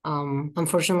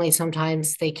 Unfortunately,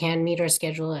 sometimes they can meet our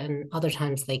schedule and other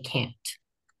times they can't.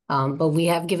 But we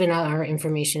have given out our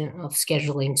information of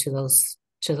scheduling to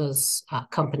those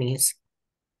companies.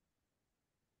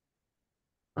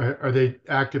 Are they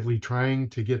actively trying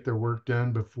to get their work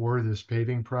done before this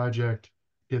paving project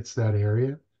hits that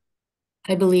area?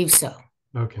 I believe so.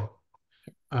 Okay.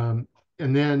 And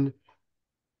then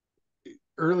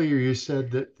earlier you said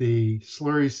that the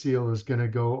slurry seal is going to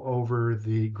go over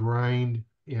the grind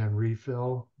and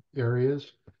refill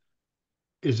areas.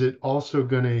 Is it also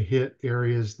going to hit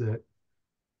areas that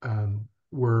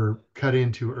were cut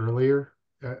into earlier?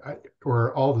 Or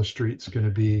are all the streets going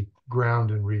to be ground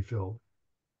and refilled?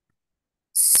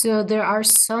 So there are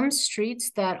some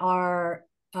streets that are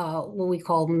what we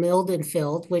call milled and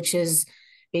filled, which is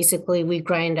basically we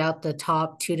grind out the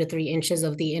top 2 to 3 inches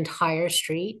of the entire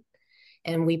street,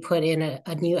 and we put in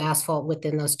a new asphalt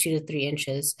within those 2 to 3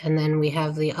 inches. And then we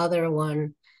have the other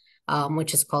one,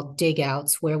 which is called dig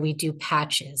outs, where we do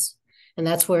patches. And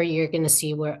that's where you're going to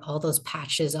see where all those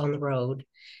patches on the road.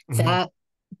 Mhm.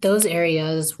 Those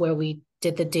areas where we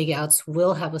did the dig outs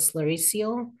will have a slurry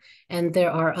seal. And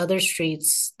there are other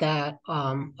streets that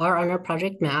are on our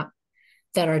project map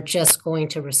that are just going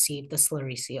to receive the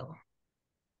slurry seal.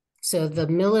 So the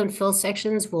mill and fill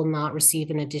sections will not receive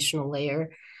an additional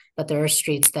layer, but there are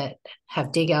streets that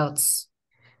have dig outs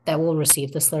that will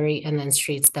receive the slurry, and then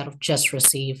streets that'll just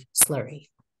receive slurry.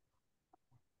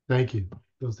 Thank you.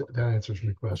 That answers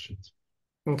my questions.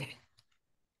 Okay.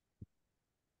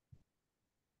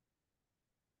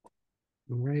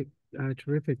 All right,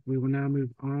 terrific. We will now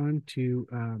move on to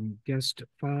guest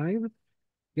 5.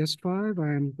 Guest 5,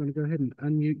 I'm going to go ahead and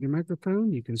unmute your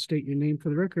microphone. You can state your name for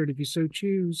the record if you so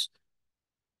choose.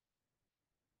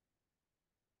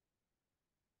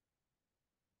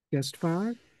 Guest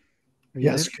 5?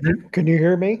 Yes, can you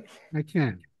hear me? I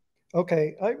can.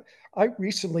 Okay, I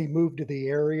recently moved to the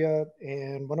area,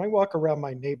 and when I walk around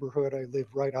my neighborhood, I live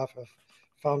right off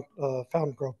of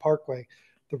Fountain Grove Parkway.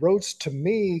 The roads to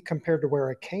me, compared to where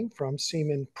I came from, seem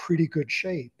in pretty good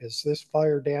shape. Is this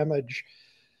fire damage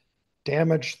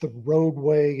the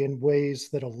roadway in ways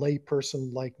that a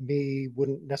layperson like me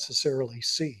wouldn't necessarily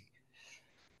see?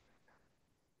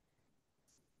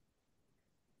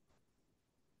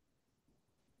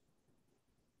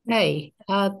 Hey,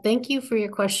 thank you for your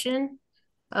question.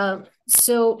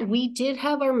 So we did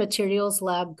have our materials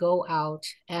lab go out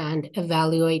and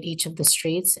evaluate each of the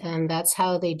streets, and that's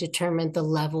how they determined the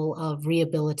level of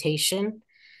rehabilitation.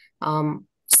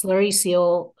 Slurry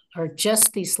seal, or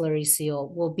just the slurry seal,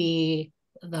 will be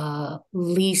the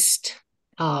least,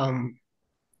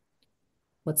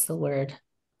 what's the word?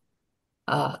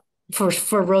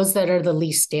 For roads that are the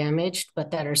least damaged,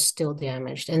 but that are still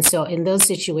damaged. And so in those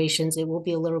situations, it will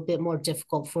be a little bit more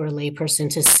difficult for a layperson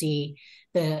to see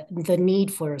the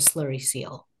need for a slurry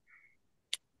seal.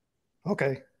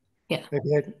 Okay. Yeah.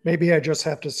 Maybe I just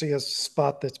have to see a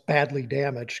spot that's badly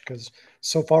damaged, because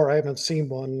so far I haven't seen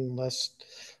one, unless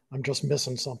I'm just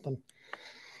missing something.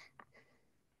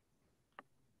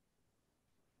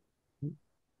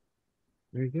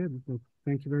 Very good. Well,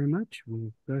 thank you very much.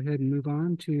 We'll go ahead and move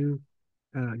on to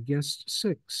guest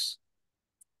 6.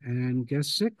 And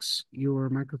guest 6, your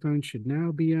microphone should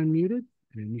now be unmuted,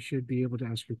 and you should be able to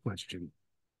ask your question.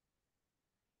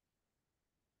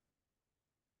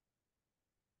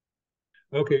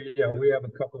 Okay, yeah, we have a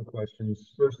couple of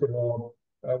questions. First of all,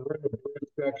 we're in the bridge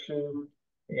section,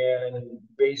 and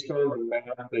based on the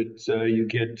map that you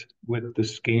get with the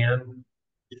scan,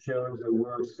 it shows that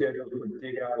we're scheduled to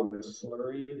dig out of the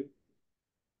slurry.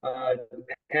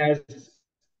 As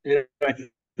I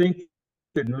think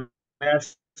that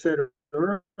Matt said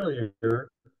earlier,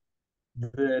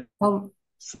 that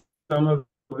some of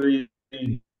the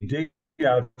dig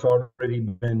out's already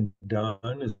been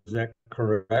done. Is that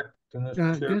correct? In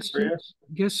this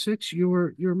Guest 6,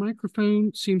 your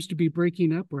microphone seems to be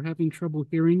breaking up. We're having trouble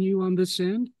hearing you on this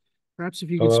end. Perhaps if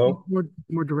you could speak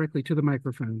more directly to the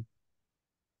microphone.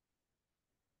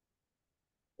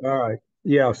 All right.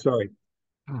 Yeah, sorry.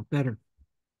 Oh, better.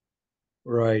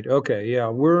 Right. Okay. Yeah,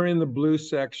 we're in the blue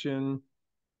section,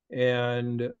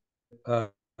 and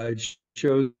it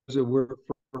shows that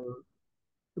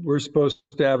we're supposed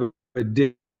to have a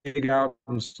dig out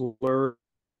and slur.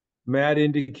 Matt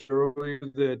indicated earlier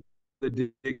that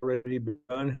the dig already been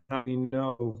done. How do you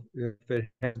know if it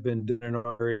has been done in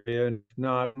our area? And if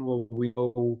not, will we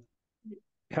know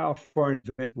how far in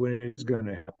advance when it's going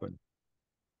to happen?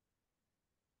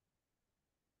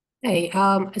 Hey,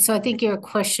 so I think your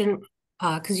question,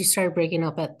 because you started breaking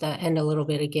up at the end a little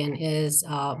bit again, is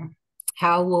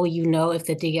how will you know if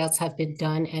the dig outs have been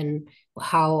done, and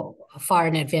how far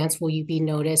in advance will you be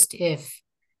noticed if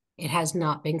it has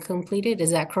not been completed?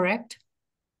 Is that correct?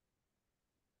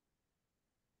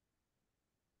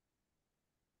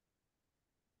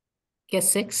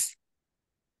 Guess 6?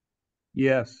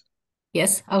 Yes.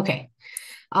 Yes? Okay.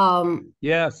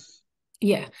 Yes.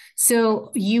 Yeah,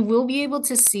 so you will be able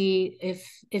to see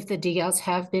if the dig outs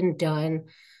have been done.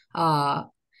 Uh,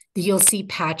 you'll see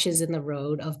patches in the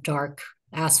road of dark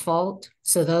asphalt.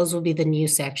 So those will be the new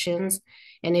sections.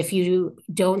 And if you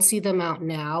don't see them out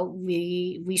now,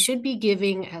 we should be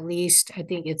giving at least, I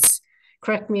think it's,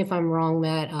 correct me if I'm wrong,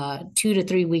 Matt, 2 to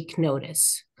 3 week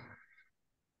notice.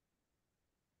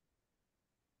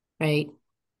 Right?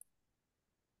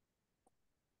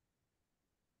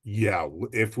 Yeah,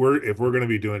 if we're going to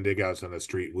be doing dig outs on the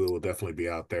street, we will definitely be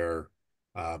out there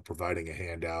providing a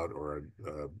handout or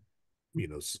the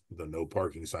no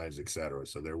parking signs, etc.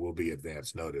 So there will be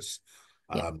advance notice.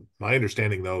 Yeah. My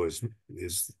understanding though is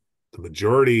the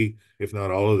majority, if not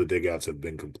all of the dig outs have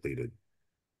been completed.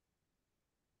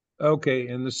 Okay,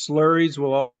 and the slurries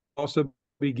will also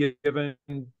be given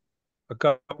a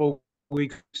couple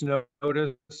weeks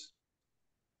notice?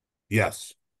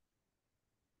 Yes.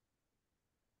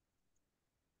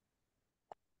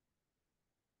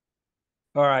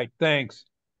 All right, thanks.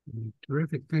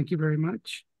 Terrific. Thank you very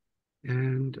much.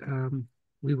 And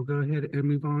we will go ahead and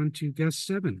move on to guest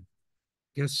 7.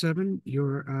 Guest 7,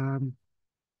 your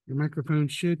microphone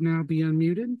should now be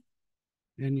unmuted,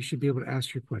 and you should be able to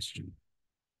ask your question.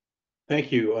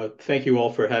 Thank you. Thank you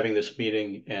all for having this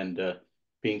meeting and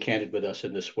being candid with us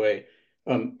in this way.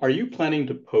 Are you planning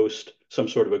to post some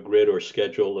sort of a grid or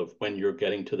schedule of when you're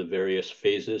getting to the various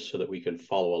phases so that we can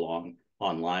follow along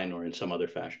online or in some other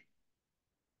fashion?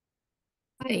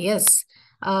 Hi, yes.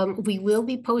 We will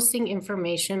be posting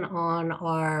information on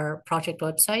our project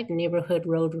website,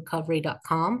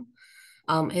 neighborhoodroadrecovery.com.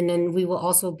 And then we will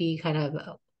also be kind of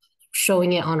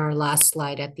showing it on our last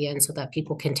slide at the end so that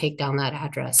people can take down that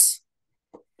address.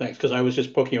 Thanks, because I was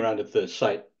just poking around at the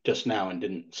site just now and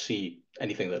didn't see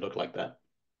anything that looked like that.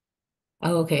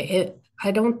 Okay,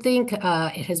 I don't think it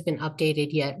has been updated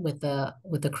yet with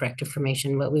the correct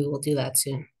information, but we will do that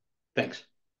soon. Thanks.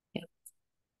 Yeah.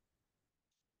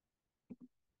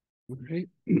 All right,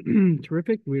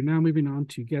 terrific. We're now moving on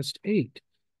to guest 8.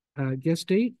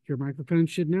 Guest 8, your microphone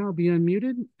should now be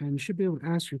unmuted and you should be able to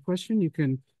ask your question. You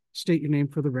can state your name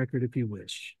for the record if you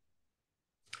wish.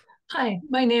 Hi,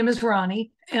 my name is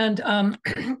Ronnie, and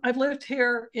I've lived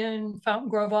here in Fountain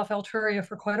Grove off Alturia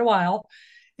for quite a while,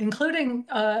 including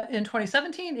in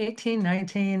 2017, 18,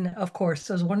 19, of course,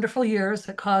 those wonderful years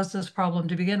that caused this problem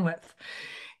to begin with.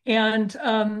 And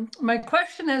my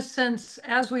question is, since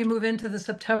as we move into the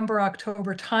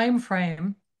September-October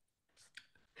timeframe,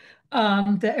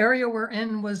 the area we're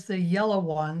in was the yellow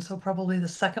one, so probably the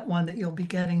second one that you'll be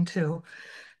getting to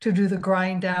do the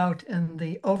grind out and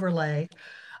the overlay.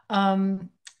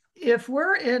 If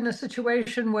we're in a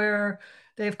situation where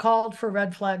they've called for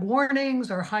red flag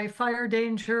warnings or high fire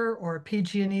danger, or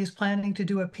PG&E is planning to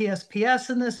do a PSPS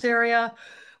in this area,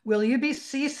 will you be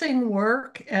ceasing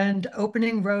work and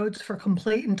opening roads for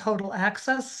complete and total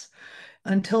access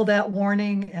until that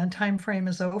warning and time frame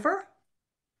is over?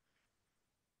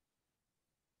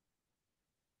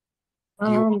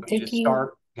 Do you want me to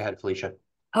start? Go ahead, Felicia.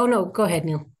 Oh, no, go ahead,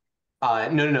 Neil.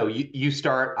 No. You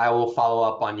start. I will follow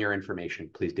up on your information.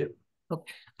 Please do.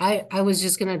 Okay. I was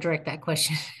just going to direct that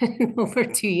question over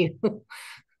to you.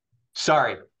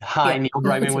 Sorry. Hi, Yeah, Neil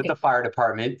Bryman with okay. the fire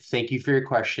department. Thank you for your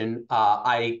question.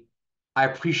 I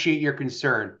appreciate your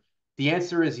concern. The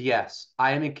answer is yes.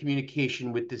 I am in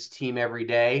communication with this team every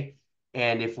day.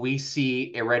 And if we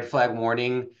see a red flag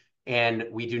warning and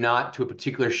we do not, to a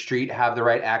particular street, have the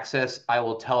right access, I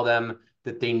will tell them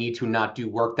that they need to not do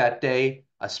work that day,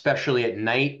 especially at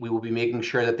night. We will be making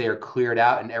sure that they are cleared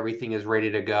out and everything is ready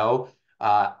to go.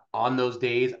 On those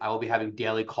days, I will be having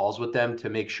daily calls with them to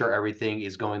make sure everything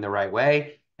is going the right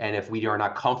way. And if we are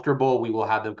not comfortable, we will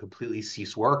have them completely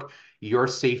cease work. Your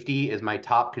safety is my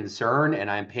top concern, and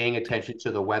I'm paying attention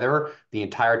to the weather the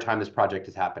entire time this project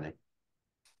is happening.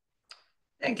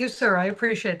 Thank you, sir. I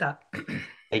appreciate that.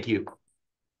 Thank you.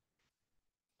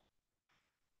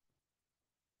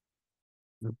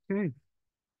 Okay.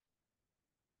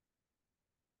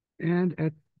 And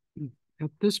at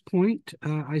this point,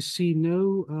 I see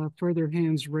no further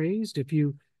hands raised. If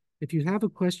you have a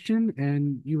question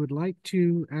and you would like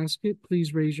to ask it,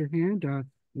 please raise your hand.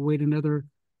 We'll wait another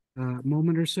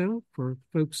moment or so for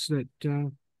folks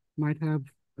that might have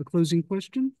a closing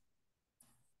question.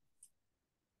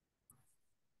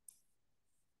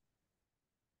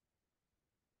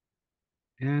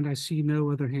 And I see no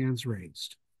other hands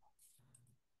raised.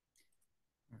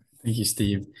 Thank you,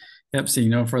 Steve. Yep,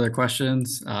 seeing no further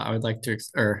questions, I would like to,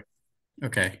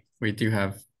 okay, we do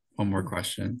have one more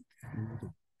question.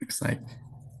 Looks like.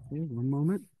 Okay, one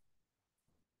moment.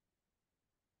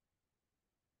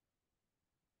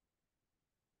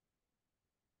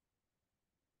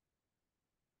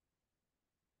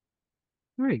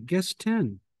 All right, guest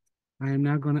 10. I am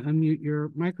now going to unmute your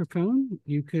microphone.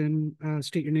 You can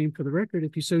state your name for the record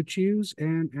if you so choose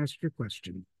and ask your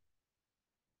question.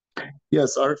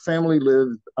 Yes, our family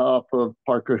lives off of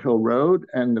Parker Hill Road,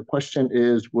 and the question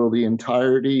is, will the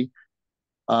entirety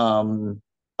of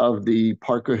the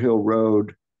Parker Hill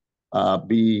Road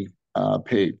be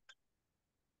paved?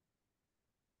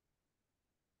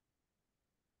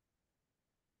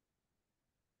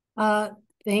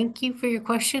 Thank you for your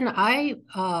question. I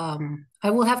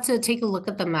will have to take a look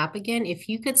at the map again. If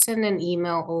you could send an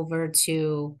email over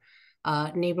to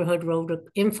neighborhood road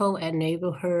info at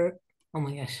neighborhood, oh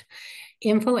my gosh,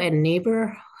 info at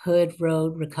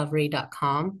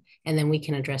neighborhoodroadrecovery.com, and then we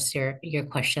can address your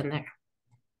question there.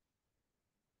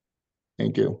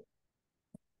 Thank you.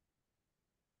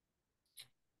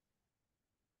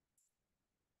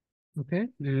 Okay,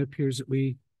 it appears that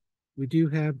we do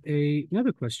have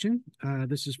another question.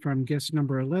 This is from guest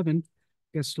number 11.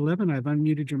 Guest 11, I've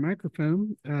unmuted your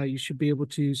microphone. You should be able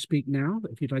to speak now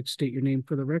if you'd like to state your name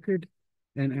for the record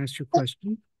and ask your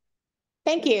question.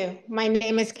 Thank you. My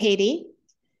name is Katie.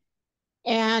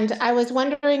 And I was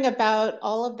wondering about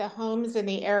all of the homes in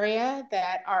the area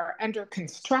that are under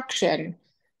construction.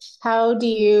 How do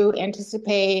you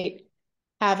anticipate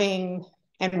having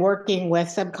and working with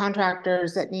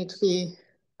subcontractors that need to be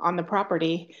on the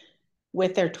property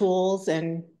with their tools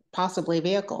and possibly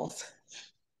vehicles?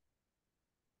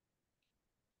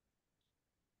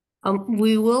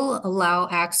 We will allow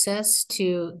access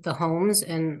to the homes,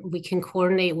 and we can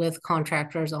coordinate with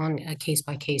contractors on a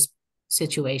case-by-case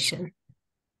situation.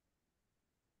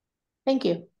 Thank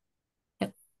you.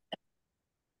 Yep.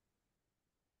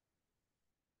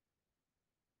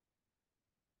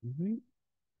 Mm-hmm.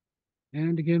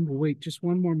 And again, we'll wait just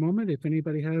one more moment. If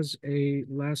anybody has a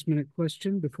last minute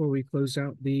question before we close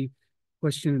out the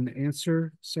question and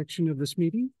answer section of this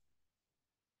meeting.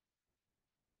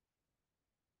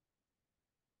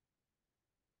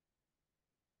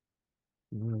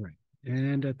 All right.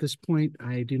 And at this point,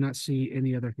 I do not see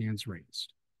any other hands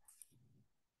raised.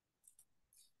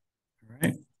 All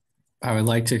right. I would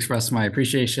like to express my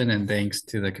appreciation and thanks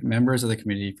to the members of the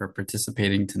community for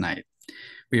participating tonight.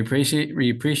 We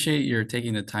appreciate your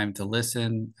taking the time to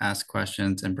listen, ask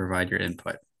questions, and provide your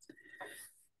input.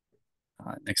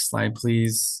 Next slide,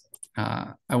 please.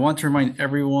 I want to remind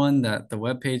everyone that the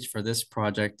webpage for this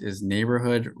project is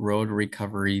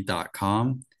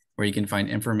neighborhoodroadrecovery.com, where you can find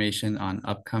information on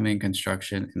upcoming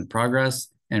construction in progress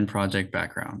and project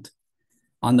background.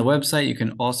 On the website, you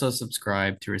can also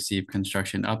subscribe to receive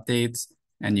construction updates,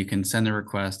 and you can send a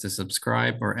request to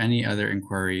subscribe or any other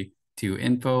inquiry to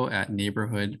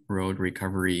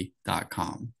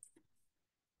info@neighborhoodroadrecovery.com.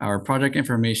 Our project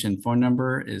information phone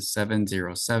number is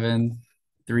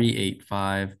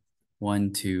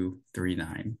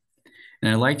 707-385-1239.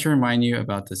 And I'd like to remind you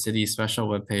about the city's special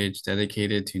webpage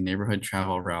dedicated to neighborhood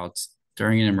travel routes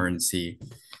during an emergency,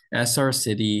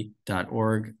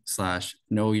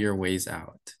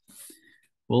 srcity.org/knowyourwaysout.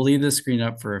 We'll leave the screen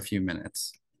up for a few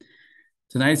minutes.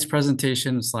 Tonight's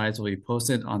presentation slides will be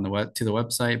posted on to the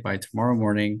website by tomorrow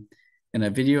morning, and a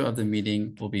video of the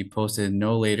meeting will be posted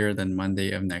no later than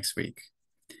Monday of next week.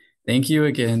 Thank you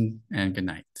again, and good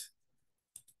night.